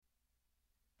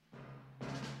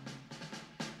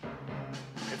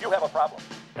if you have a problem,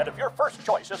 and if your first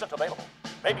choice isn't available,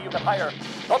 maybe you can hire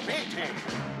the B Team.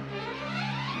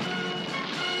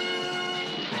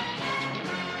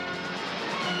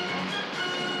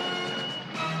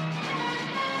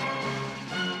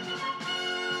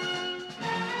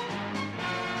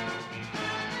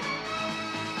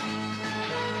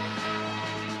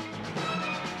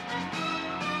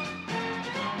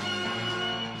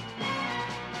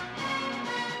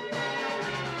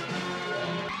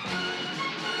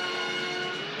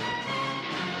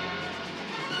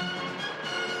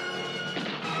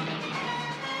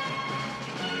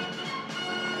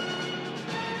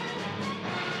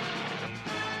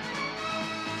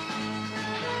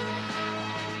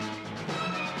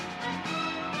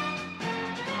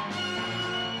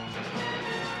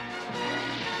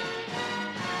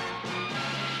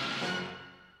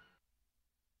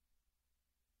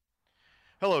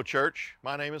 Hello, church.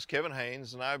 My name is Kevin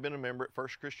Haynes, and I've been a member at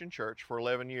First Christian Church for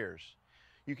 11 years.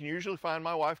 You can usually find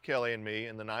my wife Kelly and me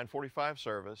in the 945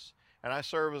 service, and I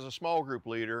serve as a small group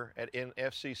leader at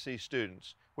FCC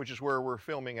Students, which is where we're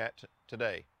filming at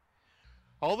today.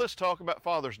 All this talk about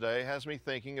Father's Day has me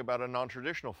thinking about a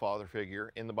non-traditional father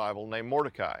figure in the Bible named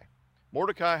Mordecai.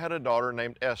 Mordecai had a daughter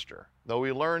named Esther, though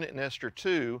we learn in Esther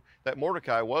 2 that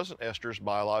Mordecai wasn't Esther's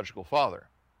biological father.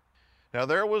 Now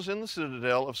there was in the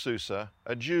citadel of Susa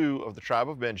a Jew of the tribe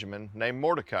of Benjamin named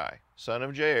Mordecai, son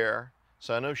of Jair,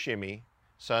 son of Shimei,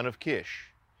 son of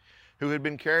Kish, who had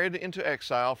been carried into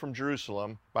exile from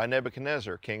Jerusalem by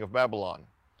Nebuchadnezzar, king of Babylon,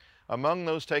 among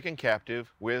those taken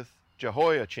captive with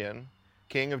Jehoiachin,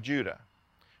 king of Judah.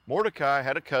 Mordecai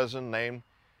had a cousin named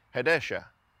Hadashah,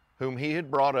 whom he had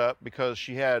brought up because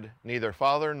she had neither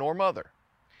father nor mother.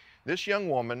 This young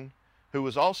woman, who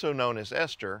was also known as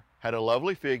Esther, had a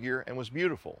lovely figure and was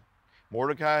beautiful.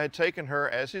 Mordecai had taken her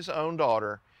as his own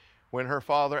daughter when her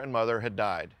father and mother had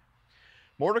died.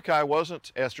 Mordecai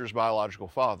wasn't Esther's biological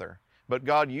father, but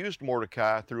God used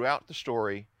Mordecai throughout the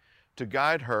story to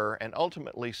guide her and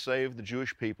ultimately save the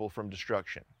Jewish people from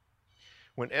destruction.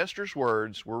 When Esther's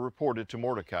words were reported to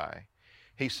Mordecai,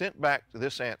 he sent back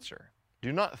this answer: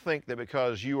 "Do not think that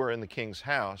because you are in the king's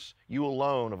house, you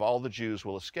alone of all the Jews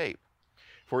will escape.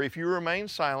 For if you remain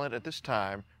silent at this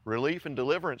time, relief and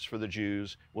deliverance for the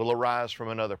Jews will arise from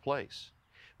another place.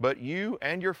 But you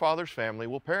and your father's family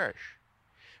will perish.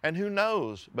 And who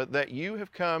knows but that you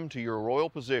have come to your royal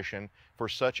position for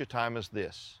such a time as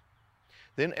this?"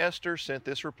 Then Esther sent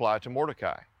this reply to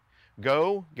Mordecai: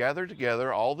 "Go, gather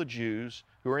together all the Jews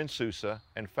who are in Susa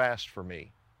and fast for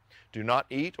me. Do not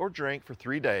eat or drink for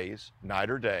 3 days, night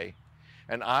or day,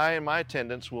 and I and my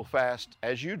attendants will fast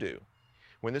as you do.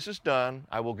 When this is done,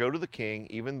 I will go to the king,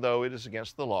 even though it is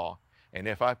against the law, and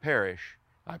if I perish,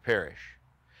 I perish."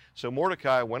 So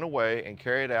Mordecai went away and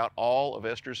carried out all of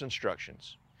Esther's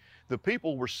instructions. The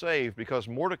people were saved because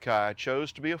Mordecai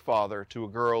chose to be a father to a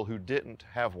girl who didn't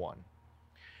have one.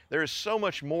 There is so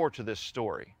much more to this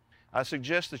story. I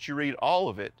suggest that you read all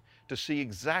of it to see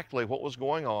exactly what was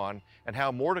going on and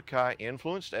how Mordecai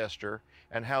influenced Esther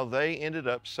and how they ended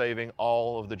up saving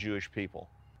all of the Jewish people.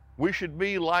 We should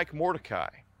be like Mordecai.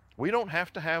 We don't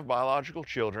have to have biological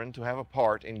children to have a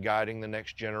part in guiding the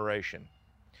next generation.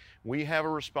 We have a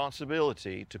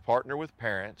responsibility to partner with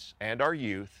parents and our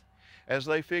youth as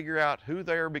they figure out who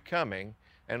they are becoming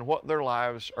and what their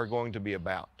lives are going to be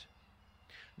about.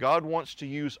 God wants to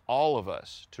use all of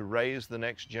us to raise the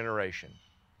next generation.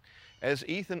 As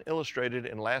Ethan illustrated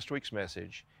in last week's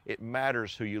message, it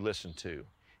matters who you listen to.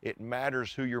 It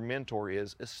matters who your mentor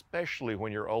is, especially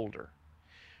when you're older.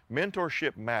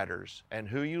 Mentorship matters, and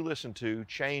who you listen to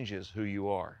changes who you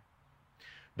are.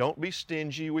 Don't be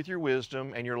stingy with your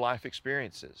wisdom and your life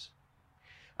experiences.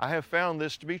 I have found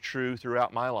this to be true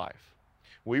throughout my life.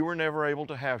 We were never able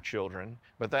to have children,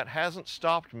 but that hasn't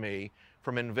stopped me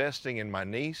from investing in my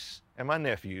niece and my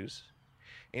nephews,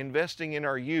 investing in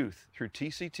our youth through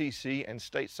TCTC and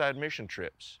stateside mission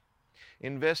trips,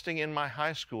 investing in my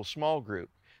high school small group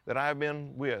that I've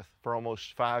been with for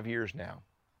almost 5 years now.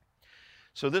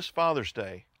 So this Father's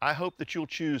Day, I hope that you'll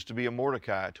choose to be a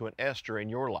Mordecai to an Esther in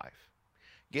your life.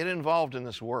 Get involved in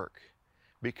this work.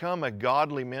 Become a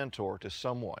godly mentor to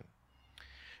someone.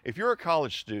 If you're a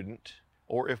college student,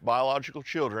 or if biological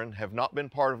children have not been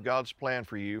part of God's plan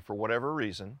for you for whatever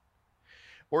reason,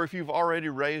 or if you've already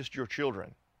raised your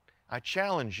children, I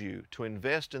challenge you to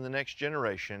invest in the next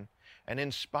generation and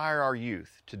inspire our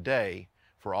youth today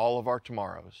for all of our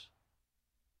tomorrows.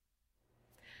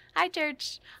 Hi,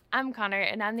 church. I'm Connor,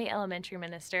 and I'm the elementary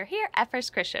minister here at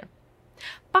First Christian.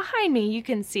 Behind me, you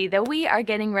can see that we are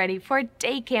getting ready for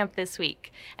day camp this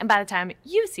week. And by the time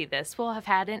you see this, we'll have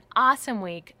had an awesome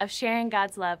week of sharing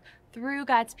God's love through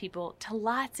God's people to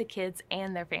lots of kids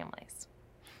and their families.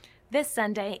 This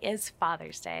Sunday is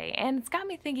Father's Day, and it's got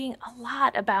me thinking a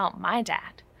lot about my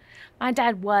dad. My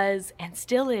dad was, and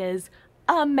still is,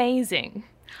 amazing.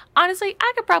 Honestly,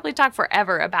 I could probably talk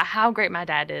forever about how great my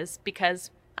dad is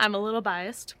because I'm a little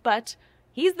biased, but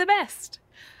he's the best.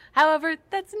 However,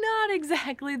 that's not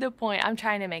exactly the point I'm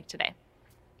trying to make today.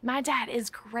 My dad is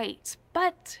great,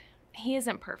 but he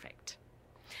isn't perfect.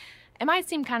 It might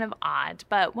seem kind of odd,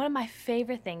 but one of my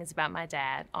favorite things about my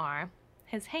dad are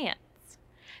his hands.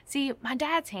 See, my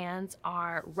dad's hands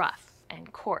are rough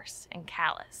and coarse and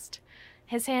calloused.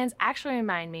 His hands actually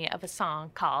remind me of a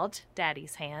song called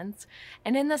Daddy's Hands,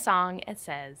 and in the song it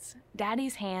says,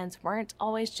 "Daddy's hands weren't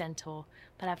always gentle,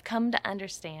 but I've come to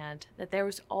understand that there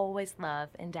was always love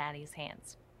in Daddy's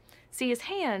hands." See, his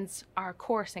hands are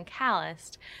coarse and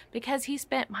calloused because he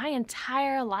spent my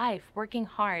entire life working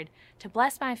hard to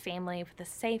bless my family with a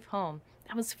safe home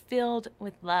that was filled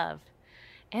with love.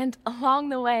 And along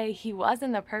the way, he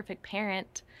wasn't the perfect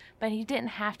parent, but he didn't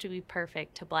have to be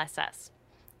perfect to bless us.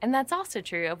 And that's also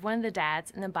true of one of the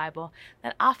dads in the Bible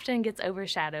that often gets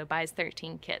overshadowed by his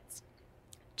 13 kids.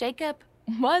 Jacob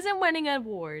wasn't winning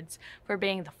awards for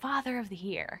being the father of the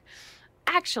year.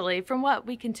 Actually, from what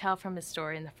we can tell from his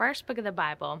story in the first book of the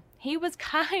Bible, he was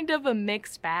kind of a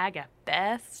mixed bag at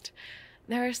best.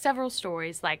 There are several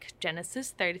stories like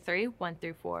Genesis 33,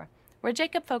 1-4, where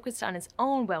Jacob focused on his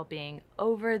own well-being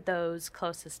over those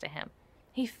closest to him.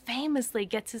 He famously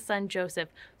gets his son Joseph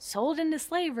sold into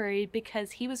slavery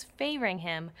because he was favoring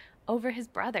him over his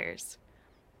brothers.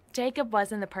 Jacob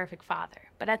wasn't the perfect father,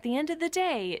 but at the end of the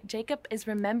day, Jacob is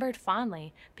remembered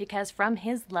fondly because from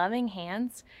his loving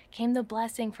hands came the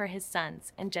blessing for his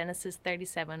sons in Genesis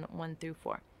 37,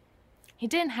 1-4. He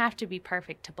didn't have to be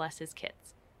perfect to bless his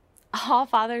kids. All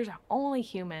fathers are only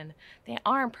human. They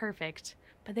aren't perfect,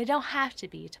 but they don't have to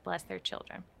be to bless their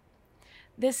children.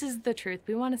 This is the truth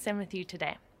we want to send with you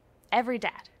today. Every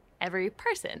dad, every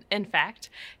person, in fact,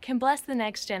 can bless the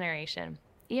next generation,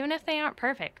 even if they aren't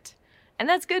perfect. And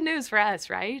that's good news for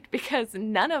us, right? Because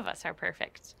none of us are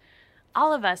perfect.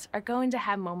 All of us are going to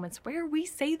have moments where we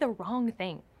say the wrong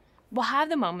thing. We'll have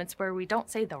the moments where we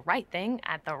don't say the right thing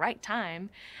at the right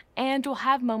time, and we'll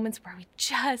have moments where we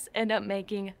just end up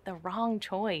making the wrong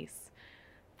choice.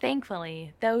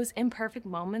 Thankfully, those imperfect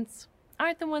moments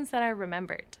aren't the ones that are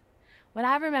remembered. What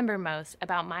I remember most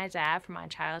about my dad from my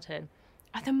childhood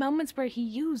are the moments where he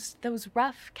used those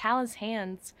rough, callous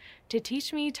hands to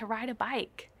teach me to ride a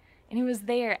bike. And he was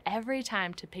there every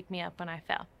time to pick me up when I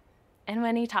fell. And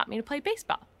when he taught me to play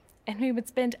baseball. And we would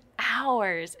spend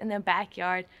hours in the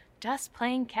backyard just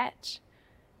playing catch.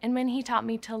 And when he taught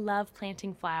me to love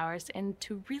planting flowers and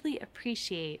to really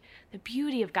appreciate the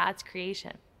beauty of God's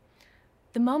creation.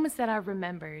 The moments that I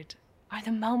remembered are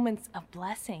the moments of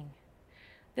blessing.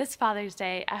 This Father's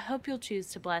Day, I hope you'll choose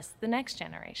to bless the next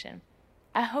generation.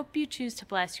 I hope you choose to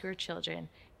bless your children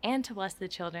and to bless the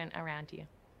children around you.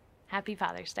 Happy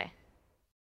Father's Day.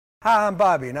 Hi, I'm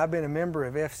Bobby, and I've been a member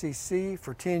of FCC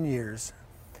for 10 years.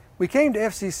 We came to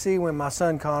FCC when my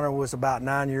son Connor was about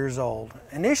 9 years old.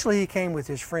 Initially, he came with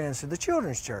his friends to the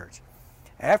children's church.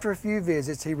 After a few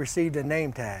visits, he received a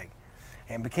name tag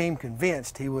and became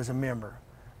convinced he was a member.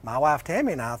 My wife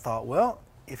Tammy and I thought, well,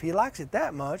 if he likes it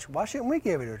that much, why shouldn't we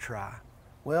give it a try?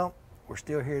 Well, we're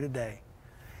still here today.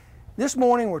 This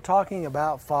morning we're talking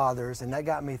about fathers, and that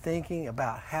got me thinking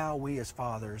about how we as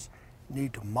fathers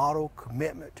need to model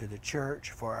commitment to the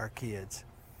church for our kids.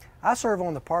 I serve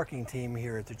on the parking team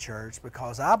here at the church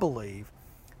because I believe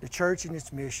the church and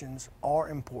its missions are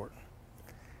important.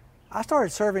 I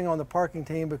started serving on the parking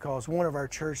team because one of our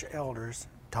church elders,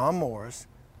 Tom Morris,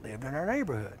 lived in our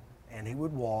neighborhood, and he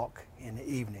would walk in the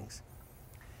evenings.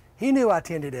 He knew I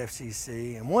attended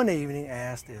FCC, and one evening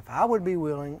asked if I would be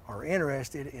willing or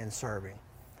interested in serving.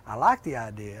 I liked the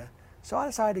idea, so I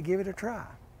decided to give it a try.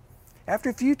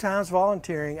 After a few times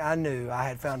volunteering, I knew I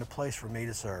had found a place for me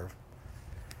to serve.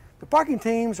 The parking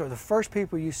teams are the first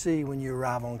people you see when you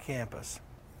arrive on campus.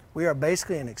 We are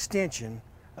basically an extension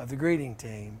of the greeting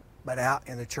team, but out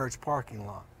in the church parking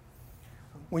lot.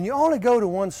 When you only go to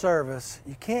one service,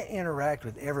 you can't interact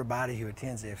with everybody who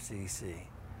attends FCC.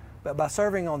 But by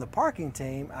serving on the parking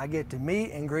team, I get to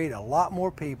meet and greet a lot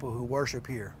more people who worship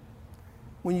here.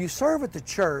 When you serve at the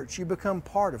church, you become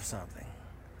part of something.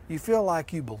 You feel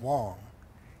like you belong.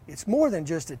 It's more than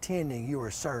just attending, you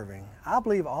are serving. I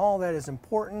believe all that is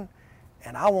important,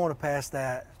 and I want to pass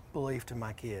that belief to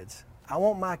my kids. I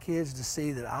want my kids to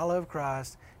see that I love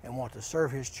Christ and want to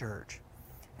serve His church.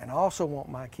 And I also want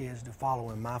my kids to follow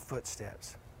in my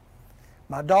footsteps.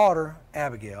 My daughter,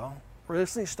 Abigail,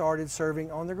 recently started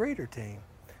serving on the greeter team.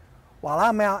 While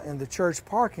I'm out in the church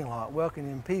parking lot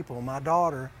welcoming people, my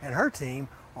daughter and her team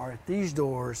are at these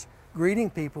doors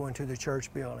greeting people into the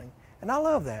church building. And I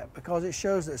love that because it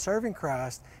shows that serving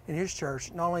Christ in His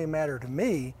church not only matters to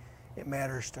me, it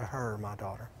matters to her, my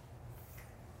daughter.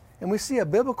 And we see a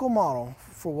biblical model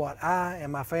for what I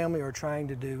and my family are trying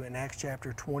to do in Acts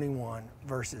chapter 21,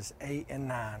 verses 8 and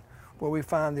 9, where we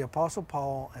find the Apostle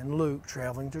Paul and Luke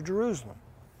traveling to Jerusalem.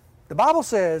 The Bible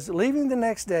says, leaving the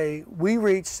next day, we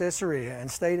reached Caesarea and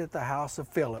stayed at the house of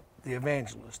Philip, the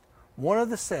evangelist, one of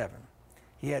the 7.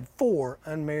 He had 4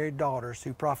 unmarried daughters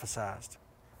who prophesied.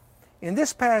 In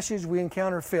this passage, we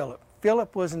encounter Philip.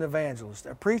 Philip was an evangelist,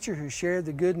 a preacher who shared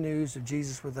the good news of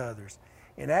Jesus with others.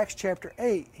 In Acts chapter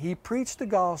 8, he preached the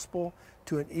gospel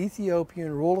to an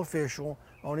Ethiopian royal official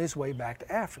on his way back to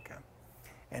Africa.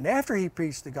 And after he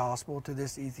preached the gospel to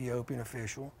this Ethiopian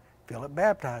official, Philip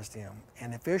baptized him,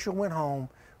 and the official went home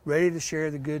ready to share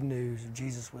the good news of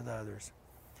Jesus with others.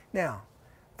 Now,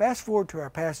 fast forward to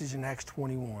our passage in Acts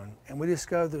 21, and we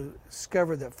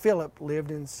discover that Philip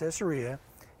lived in Caesarea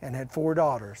and had 4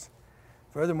 daughters.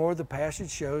 Furthermore, the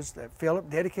passage shows that Philip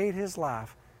dedicated his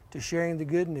life to sharing the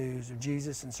good news of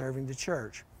Jesus and serving the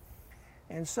church.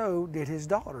 And so did his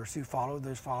daughters, who followed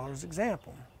those fathers'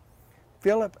 example.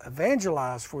 Philip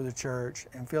evangelized for the church,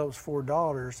 and Philip's 4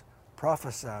 daughters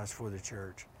prophesied for the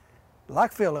church.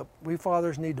 Like Philip, we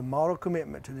fathers need to model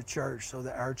commitment to the church so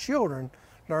that our children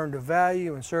learn to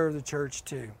value and serve the church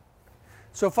too.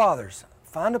 So fathers,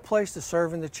 find a place to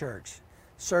serve in the church.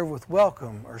 Serve with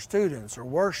welcome, or students, or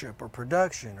worship, or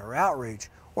production, or outreach,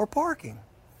 or parking.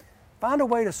 Find a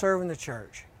way to serve in the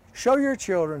church. Show your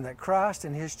children that Christ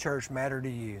and His church matter to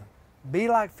you. Be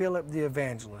like Philip the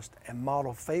evangelist and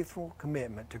model faithful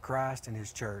commitment to Christ and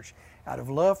His church out of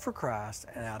love for Christ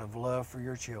and out of love for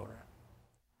your children.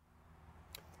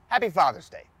 Happy Father's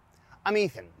Day. I'm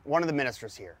Ethan, one of the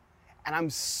ministers here, and I'm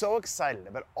so excited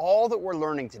about all that we're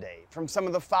learning today from some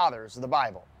of the fathers of the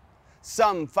Bible.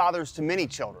 Some fathers to many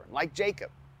children, like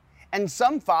Jacob, and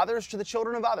some fathers to the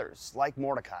children of others, like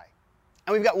Mordecai.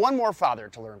 And we've got one more father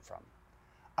to learn from,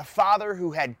 a father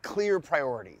who had clear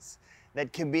priorities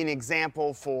that can be an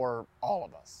example for all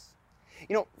of us.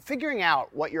 You know, figuring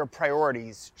out what your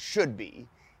priorities should be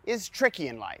is tricky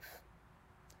in life,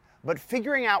 but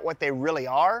figuring out what they really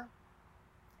are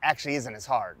actually isn't as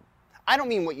hard. I don't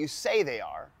mean what you say they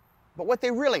are, but what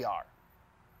they really are.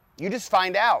 You just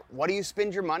find out, what do you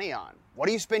spend your money on? What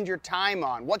do you spend your time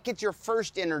on? What gets your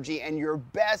first energy and your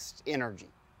best energy?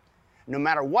 No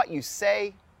matter what you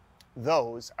say,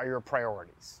 those are your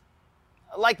priorities.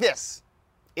 Like this.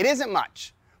 It isn't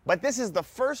much, but this is the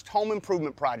first home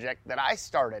improvement project that I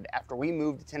started after we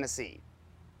moved to Tennessee.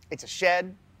 It's a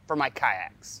shed for my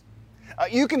kayaks.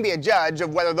 You can be a judge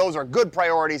of whether those are good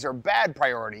priorities or bad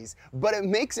priorities, but it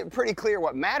makes it pretty clear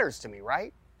what matters to me,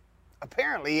 right?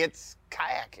 Apparently, it's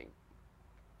kayaking.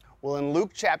 Well, in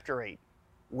Luke chapter 8,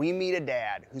 we meet a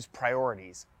dad whose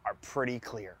priorities are pretty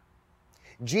clear.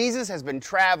 Jesus has been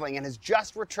traveling and has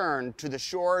just returned to the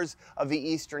shores of the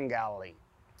eastern Galilee.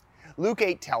 Luke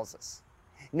 8 tells us,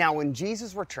 now when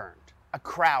Jesus returned, a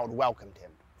crowd welcomed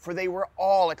him, for they were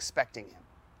all expecting him.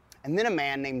 And then a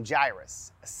man named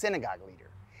Jairus, a synagogue leader,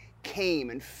 came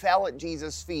and fell at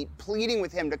Jesus' feet, pleading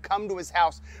with him to come to his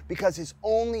house because his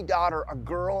only daughter, a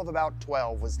girl of about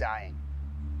 12, was dying.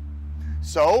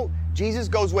 So Jesus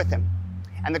goes with him,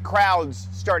 and the crowds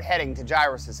start heading to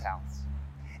Jairus' house.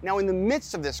 Now in the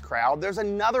midst of this crowd, there's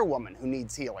another woman who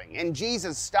needs healing, and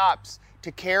Jesus stops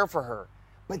to care for her.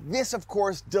 But this, of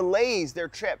course, delays their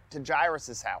trip to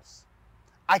Jairus' house.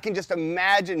 I can just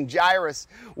imagine Jairus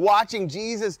watching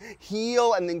Jesus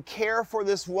heal and then care for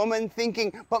this woman,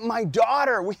 thinking, but my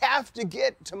daughter, we have to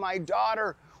get to my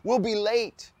daughter. We'll be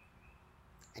late.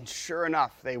 And sure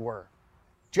enough, they were.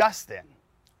 Just then,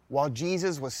 while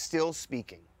Jesus was still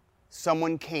speaking,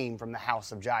 someone came from the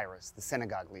house of Jairus, the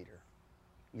synagogue leader.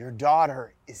 Your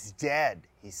daughter is dead,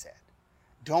 he said.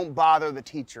 Don't bother the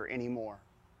teacher anymore.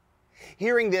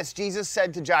 Hearing this, Jesus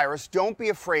said to Jairus, don't be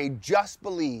afraid, just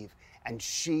believe, and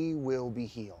she will be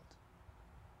healed.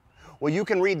 Well, you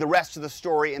can read the rest of the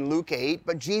story in Luke 8,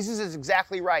 but Jesus is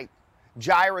exactly right.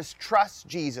 Jairus trusts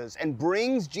Jesus and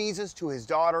brings Jesus to his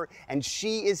daughter, and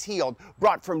she is healed,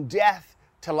 brought from death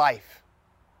to life.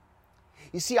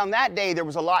 You see, on that day, there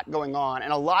was a lot going on,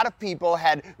 and a lot of people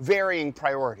had varying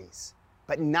priorities,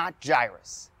 but not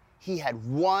Jairus. He had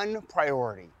one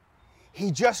priority. He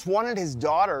just wanted his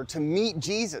daughter to meet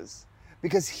Jesus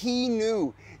because he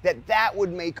knew that that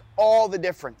would make all the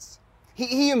difference.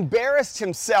 He embarrassed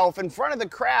himself in front of the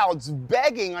crowds,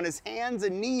 begging on his hands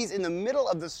and knees in the middle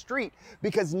of the street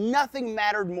because nothing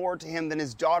mattered more to him than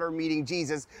his daughter meeting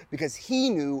Jesus because he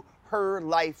knew her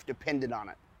life depended on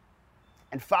it.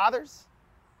 And fathers,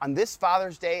 on this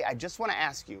Father's Day, I just want to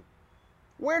ask you,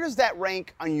 where does that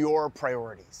rank on your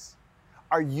priorities?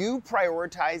 Are you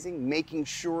prioritizing making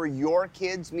sure your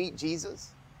kids meet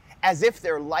Jesus as if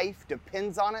their life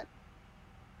depends on it?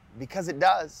 Because it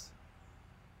does.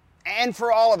 And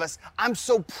for all of us, I'm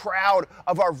so proud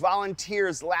of our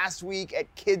volunteers last week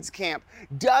at Kids Camp.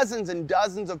 Dozens and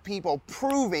dozens of people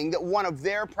proving that one of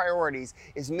their priorities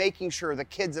is making sure the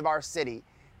kids of our city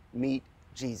meet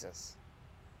Jesus.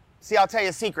 See, I'll tell you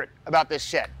a secret about this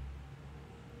shed.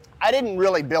 I didn't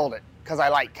really build it because I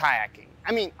like kayaking.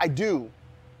 I mean, I do.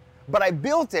 But I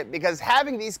built it because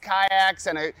having these kayaks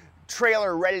and a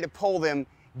trailer ready to pull them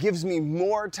gives me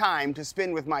more time to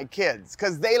spend with my kids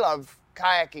because they love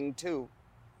kayaking too.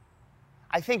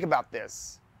 I think about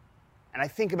this, and I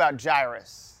think about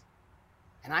Jairus,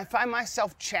 and I find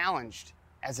myself challenged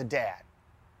as a dad.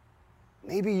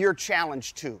 Maybe you're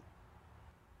challenged too.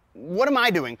 What am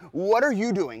I doing? What are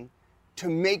you doing to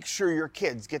make sure your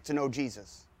kids get to know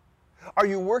Jesus? Are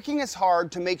you working as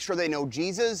hard to make sure they know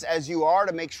Jesus as you are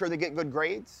to make sure they get good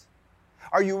grades?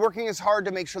 Are you working as hard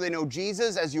to make sure they know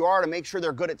Jesus as you are to make sure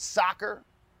they're good at soccer?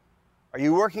 Are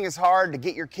you working as hard to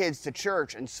get your kids to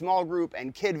church and small group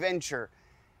and kid venture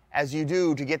as you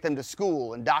do to get them to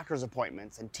school and doctor's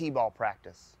appointments and t-ball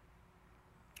practice?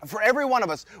 For every one of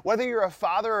us, whether you're a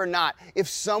father or not, if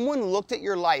someone looked at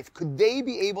your life, could they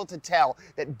be able to tell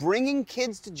that bringing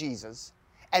kids to Jesus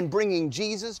and bringing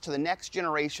Jesus to the next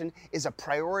generation is a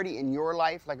priority in your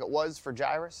life like it was for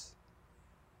Jairus?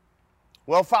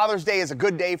 Well, Father's Day is a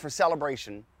good day for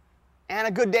celebration and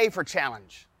a good day for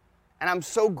challenge. And I'm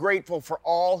so grateful for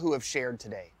all who have shared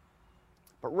today.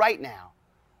 But right now,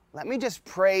 let me just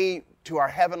pray to our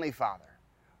Heavenly Father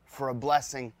for a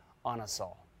blessing on us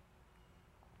all.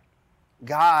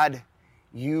 God,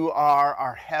 you are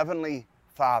our Heavenly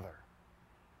Father.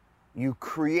 You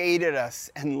created us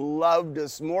and loved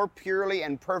us more purely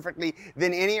and perfectly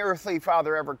than any earthly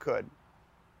father ever could.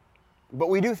 But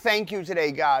we do thank you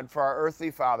today, God, for our earthly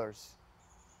fathers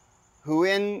who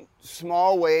in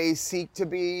small ways seek to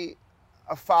be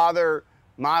a father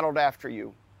modeled after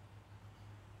you.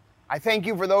 I thank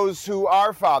you for those who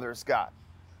are fathers, God,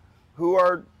 who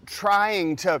are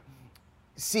trying to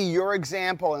see your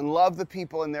example and love the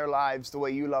people in their lives the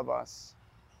way you love us.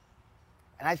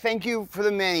 And I thank you for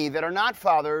the many that are not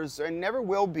fathers and never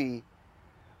will be,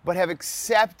 but have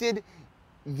accepted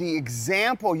the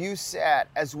example you set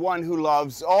as one who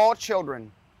loves all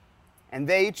children, and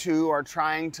they too are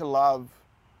trying to love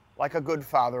like a good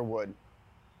father would.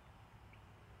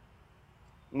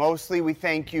 Mostly we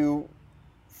thank you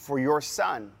for your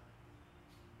Son,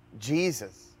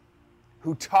 Jesus,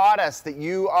 who taught us that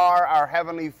you are our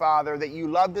Heavenly Father, that you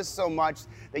loved us so much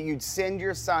that you'd send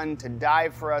your Son to die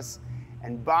for us,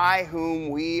 and by whom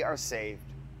we are saved.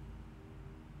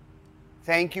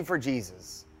 Thank you for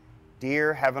Jesus,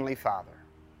 dear Heavenly Father.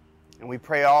 And we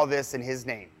pray all this in his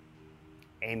name.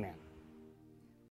 Amen.